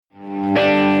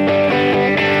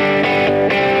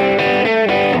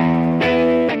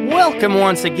Welcome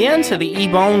once again to the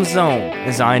E-Bone Zone,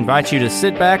 as I invite you to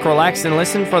sit back, relax, and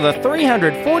listen for the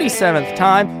 347th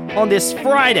time on this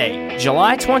Friday,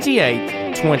 July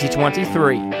 28th,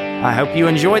 2023. I hope you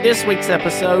enjoyed this week's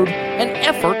episode, An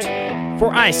Effort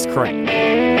for Ice Cream.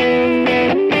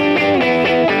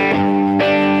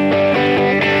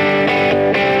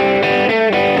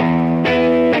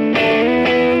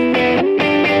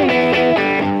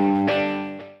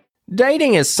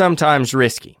 Dating is sometimes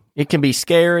risky. It can be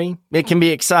scary, it can be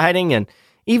exciting, and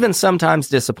even sometimes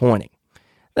disappointing.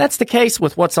 That's the case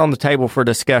with what's on the table for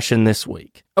discussion this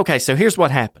week. Okay, so here's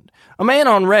what happened. A man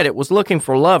on Reddit was looking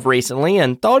for love recently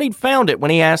and thought he'd found it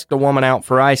when he asked a woman out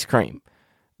for ice cream.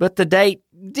 But the date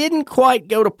didn't quite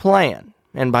go to plan,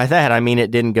 and by that I mean it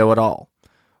didn't go at all.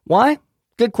 Why?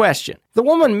 Good question. The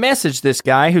woman messaged this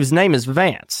guy, whose name is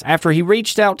Vance, after he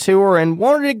reached out to her and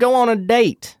wanted to go on a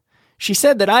date. She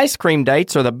said that ice cream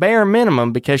dates are the bare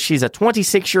minimum because she's a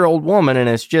 26-year-old woman and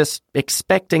is just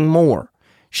expecting more.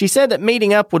 She said that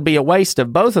meeting up would be a waste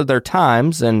of both of their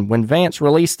times, and when Vance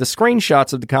released the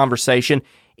screenshots of the conversation,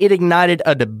 it ignited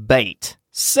a debate.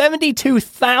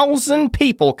 72,000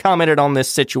 people commented on this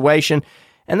situation,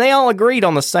 and they all agreed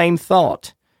on the same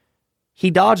thought. He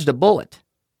dodged a bullet.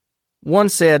 One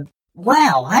said,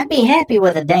 "Wow, I'd be happy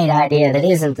with a date idea that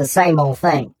isn't the same old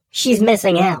thing. She's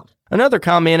missing out." Another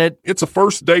commented, "It's a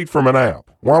first date from an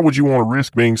app. Why would you want to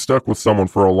risk being stuck with someone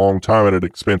for a long time at an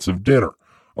expensive dinner?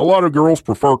 A lot of girls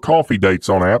prefer coffee dates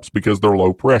on apps because they're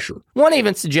low pressure." One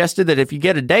even suggested that if you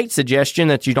get a date suggestion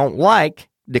that you don't like,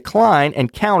 decline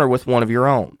and counter with one of your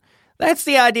own. That's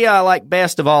the idea I like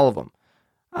best of all of them.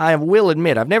 I will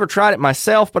admit, I've never tried it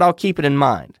myself, but I'll keep it in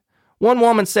mind. One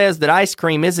woman says that ice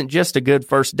cream isn't just a good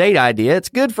first date idea, it's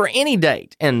good for any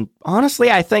date, and honestly,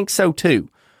 I think so too.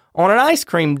 On an ice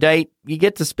cream date, you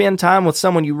get to spend time with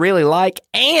someone you really like,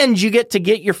 and you get to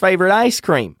get your favorite ice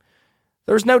cream.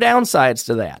 There's no downsides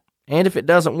to that. And if it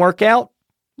doesn't work out,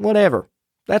 whatever.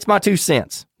 That's my 2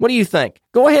 cents. What do you think?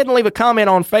 Go ahead and leave a comment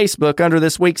on Facebook under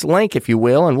this week's link, if you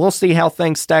will, and we'll see how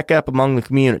things stack up among the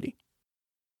community.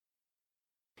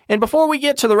 And before we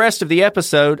get to the rest of the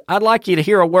episode, I'd like you to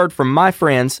hear a word from my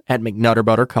friends at McNutter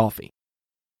Butter Coffee.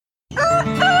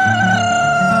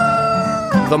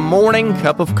 The morning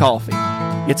cup of coffee.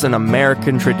 It's an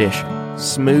American tradition,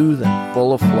 smooth and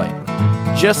full of flavor.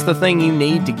 Just the thing you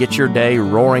need to get your day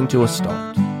roaring to a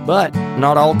start. But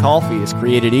not all coffee is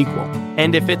created equal.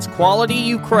 And if it's quality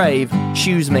you crave,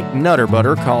 choose McNutter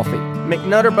Butter Coffee.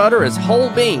 McNutter Butter is whole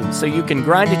bean, so you can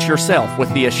grind it yourself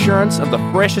with the assurance of the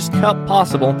freshest cup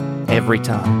possible every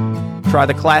time. Try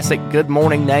the classic Good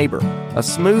Morning Neighbor, a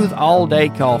smooth all-day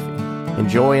coffee.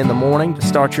 Enjoy in the morning to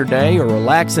start your day or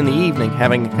relax in the evening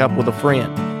having a cup with a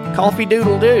friend. Coffee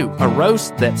Doodle Doo, a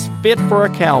roast that's fit for a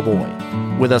cowboy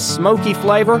with a smoky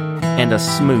flavor and a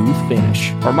smooth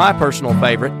finish. Or my personal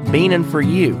favorite, Beanin' for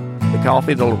You, the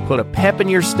coffee that'll put a pep in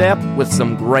your step with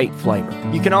some great flavor.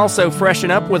 You can also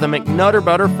freshen up with a McNutter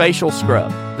Butter facial scrub.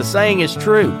 The saying is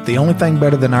true. The only thing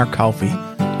better than our coffee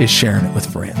is sharing it with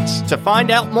friends. To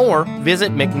find out more,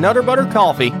 visit McNutter Butter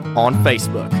Coffee on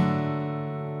Facebook.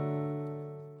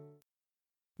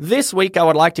 This week, I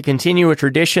would like to continue a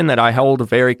tradition that I hold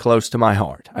very close to my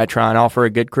heart. I try and offer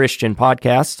a good Christian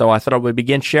podcast, so I thought I would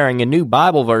begin sharing a new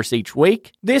Bible verse each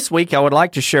week. This week, I would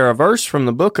like to share a verse from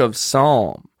the book of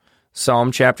Psalm.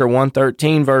 Psalm chapter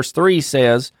 113, verse 3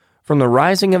 says, "From the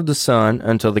rising of the sun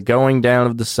until the going down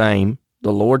of the same,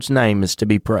 the Lord's name is to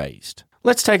be praised."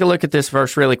 Let's take a look at this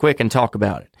verse really quick and talk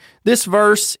about it. This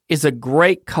verse is a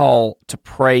great call to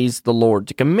praise the Lord,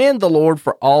 to commend the Lord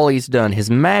for all He's done, His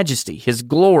majesty, His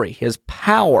glory, His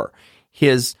power,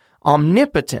 His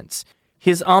omnipotence,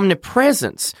 His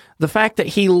omnipresence, the fact that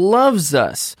He loves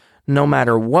us no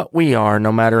matter what we are,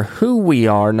 no matter who we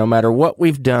are, no matter what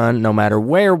we've done, no matter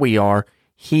where we are,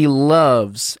 He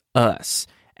loves us.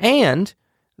 And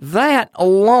that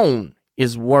alone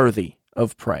is worthy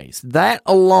of praise. That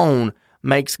alone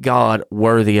makes God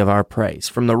worthy of our praise.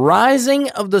 From the rising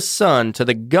of the sun to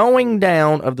the going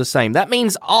down of the same. That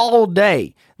means all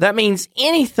day. That means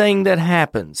anything that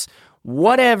happens,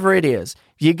 whatever it is.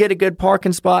 If you get a good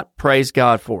parking spot, praise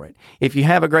God for it. If you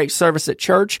have a great service at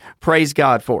church, praise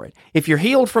God for it. If you're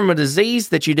healed from a disease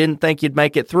that you didn't think you'd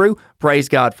make it through, praise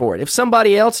God for it. If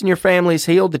somebody else in your family is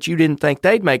healed that you didn't think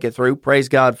they'd make it through, praise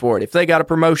God for it. If they got a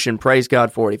promotion, praise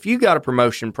God for it. If you got a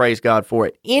promotion, praise God for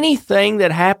it. Anything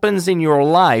that happens in your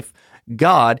life,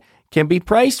 God can be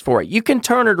praised for it. You can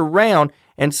turn it around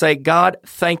and say, God,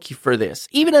 thank you for this.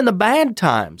 Even in the bad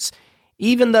times,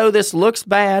 even though this looks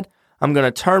bad, I'm going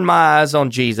to turn my eyes on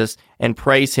Jesus and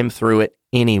praise Him through it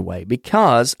anyway,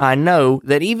 because I know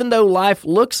that even though life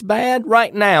looks bad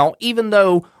right now, even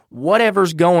though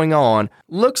whatever's going on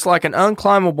looks like an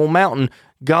unclimbable mountain,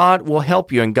 God will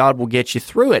help you and God will get you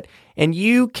through it. And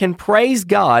you can praise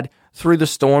God through the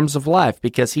storms of life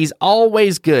because He's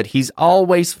always good. He's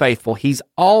always faithful. He's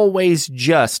always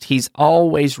just. He's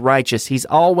always righteous. He's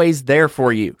always there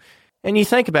for you. And you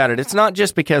think about it, it's not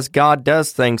just because God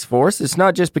does things for us. It's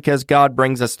not just because God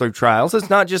brings us through trials. It's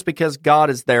not just because God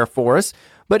is there for us,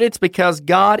 but it's because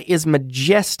God is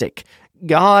majestic.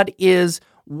 God is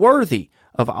worthy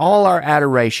of all our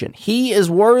adoration. He is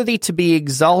worthy to be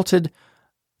exalted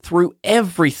through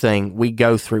everything we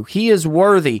go through. He is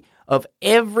worthy of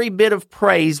every bit of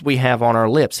praise we have on our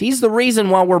lips. He's the reason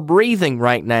why we're breathing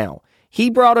right now. He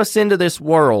brought us into this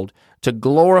world to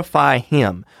glorify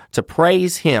Him, to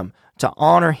praise Him, to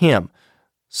honor Him.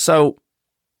 So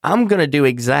I'm going to do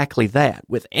exactly that.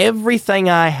 With everything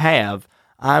I have,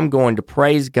 I'm going to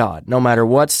praise God, no matter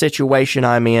what situation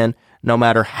I'm in, no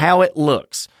matter how it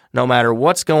looks, no matter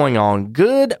what's going on,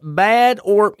 good, bad,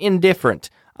 or indifferent.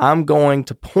 I'm going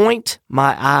to point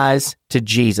my eyes to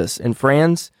Jesus. And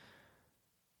friends,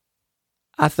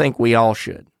 I think we all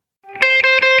should.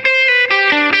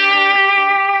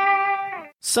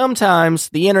 Sometimes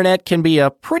the internet can be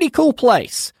a pretty cool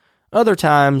place. Other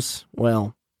times,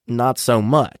 well, not so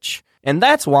much. And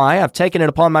that's why I've taken it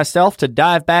upon myself to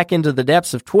dive back into the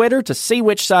depths of Twitter to see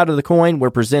which side of the coin we're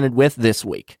presented with this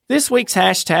week. This week's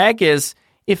hashtag is,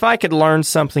 if I could learn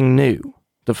something new.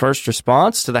 The first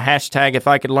response to the hashtag, if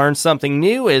I could learn something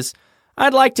new, is,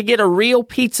 I'd like to get a real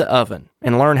pizza oven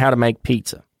and learn how to make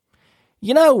pizza.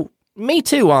 You know, me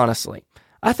too, honestly.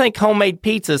 I think homemade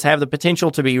pizzas have the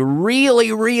potential to be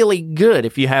really, really good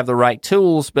if you have the right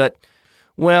tools, but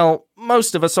well,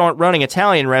 most of us aren't running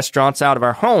Italian restaurants out of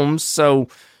our homes, so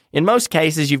in most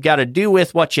cases, you've got to do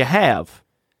with what you have.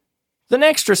 The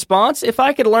next response, if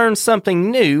I could learn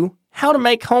something new, how to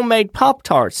make homemade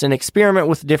Pop-Tarts and experiment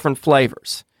with different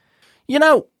flavors. You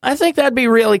know, I think that'd be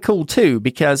really cool too,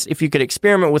 because if you could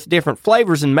experiment with different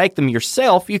flavors and make them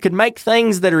yourself, you could make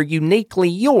things that are uniquely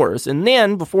yours, and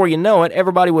then, before you know it,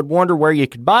 everybody would wonder where you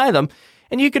could buy them,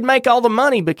 and you could make all the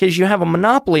money because you have a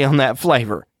monopoly on that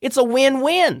flavor. It's a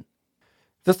win-win.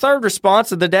 The third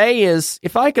response of the day is,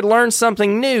 if I could learn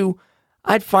something new,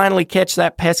 I'd finally catch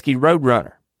that pesky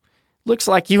Roadrunner. Looks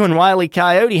like you and Wile E.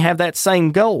 Coyote have that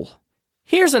same goal.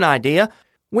 Here's an idea.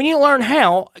 When you learn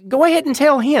how, go ahead and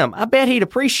tell him. I bet he'd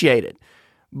appreciate it.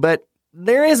 But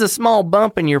there is a small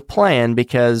bump in your plan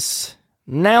because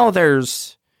now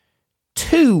there's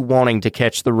two wanting to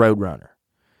catch the Roadrunner.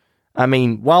 I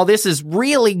mean, while this is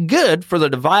really good for the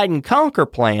divide and conquer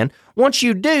plan, once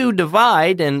you do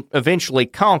divide and eventually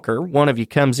conquer, one of you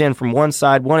comes in from one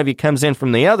side, one of you comes in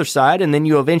from the other side, and then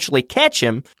you eventually catch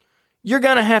him, you're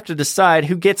going to have to decide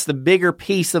who gets the bigger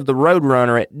piece of the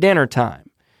Roadrunner at dinner time.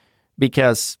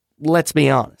 Because, let's be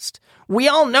honest, we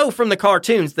all know from the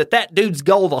cartoons that dude's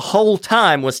goal the whole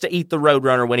time was to eat the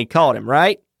Roadrunner when he caught him,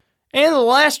 right? And the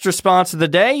last response of the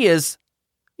day is,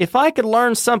 if I could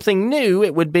learn something new,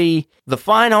 it would be the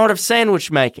fine art of sandwich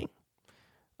making.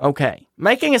 Okay,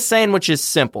 making a sandwich is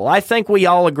simple. I think we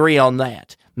all agree on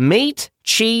that. Meat,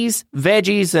 cheese,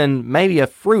 veggies, and maybe a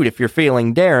fruit if you're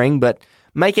feeling daring, but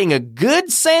making a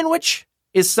good sandwich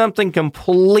is something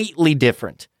completely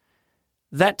different.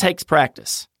 That takes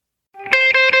practice.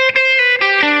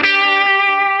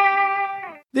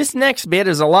 This next bit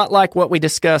is a lot like what we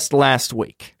discussed last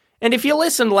week. And if you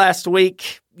listened last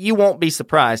week, you won't be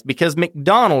surprised because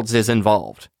McDonald's is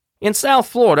involved. In South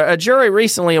Florida, a jury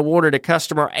recently awarded a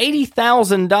customer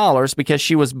 $80,000 because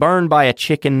she was burned by a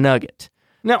chicken nugget.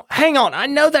 Now, hang on, I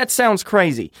know that sounds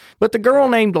crazy, but the girl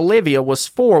named Olivia was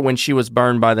 4 when she was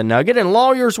burned by the nugget, and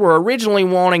lawyers were originally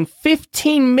wanting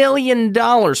 $15 million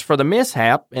for the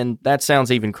mishap, and that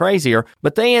sounds even crazier,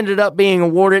 but they ended up being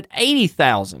awarded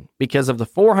 $80,000 because of the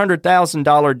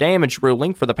 $400,000 damage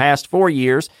ruling for the past 4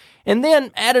 years, and then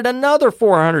added another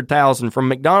 $400,000 from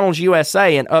McDonald's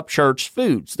USA and Upchurch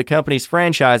Foods, the company's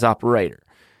franchise operator.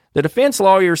 The defense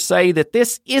lawyers say that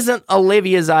this isn't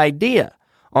Olivia's idea.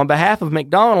 On behalf of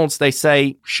McDonald's, they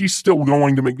say, she's still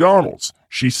going to McDonald's.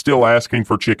 She's still asking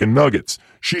for chicken nuggets.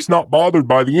 She's not bothered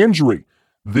by the injury.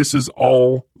 This is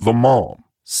all the mom.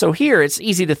 So here, it's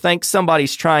easy to think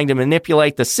somebody's trying to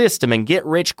manipulate the system and get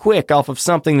rich quick off of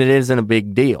something that isn't a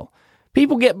big deal.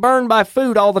 People get burned by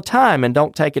food all the time and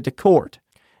don't take it to court.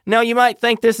 Now, you might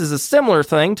think this is a similar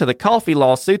thing to the coffee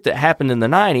lawsuit that happened in the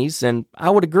 90s, and I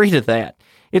would agree to that.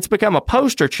 It's become a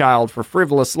poster child for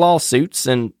frivolous lawsuits,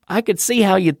 and I could see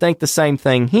how you'd think the same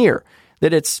thing here,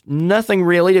 that it's nothing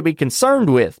really to be concerned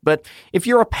with. But if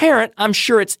you're a parent, I'm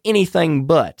sure it's anything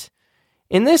but.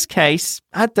 In this case,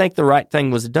 I think the right thing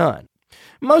was done.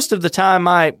 Most of the time,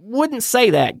 I wouldn't say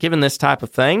that given this type of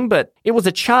thing, but it was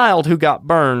a child who got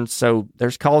burned, so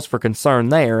there's cause for concern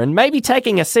there. And maybe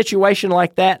taking a situation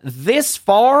like that this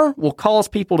far will cause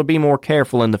people to be more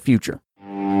careful in the future.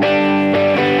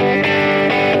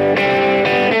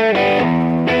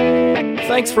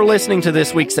 Thanks for listening to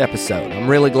this week's episode. I'm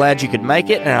really glad you could make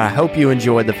it, and I hope you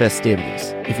enjoyed the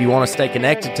festivities. If you want to stay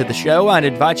connected to the show, I'd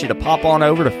invite you to pop on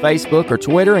over to Facebook or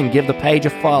Twitter and give the page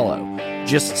a follow.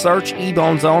 Just search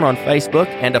Ebone Zone on Facebook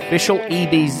and Official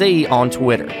EBZ on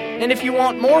Twitter. And if you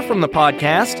want more from the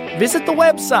podcast, visit the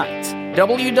website,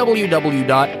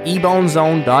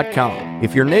 www.ebonezone.com.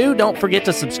 If you're new, don't forget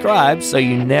to subscribe so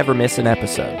you never miss an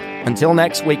episode. Until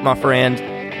next week, my friend,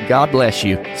 God bless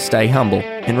you, stay humble,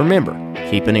 and remember,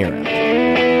 keep an ear out.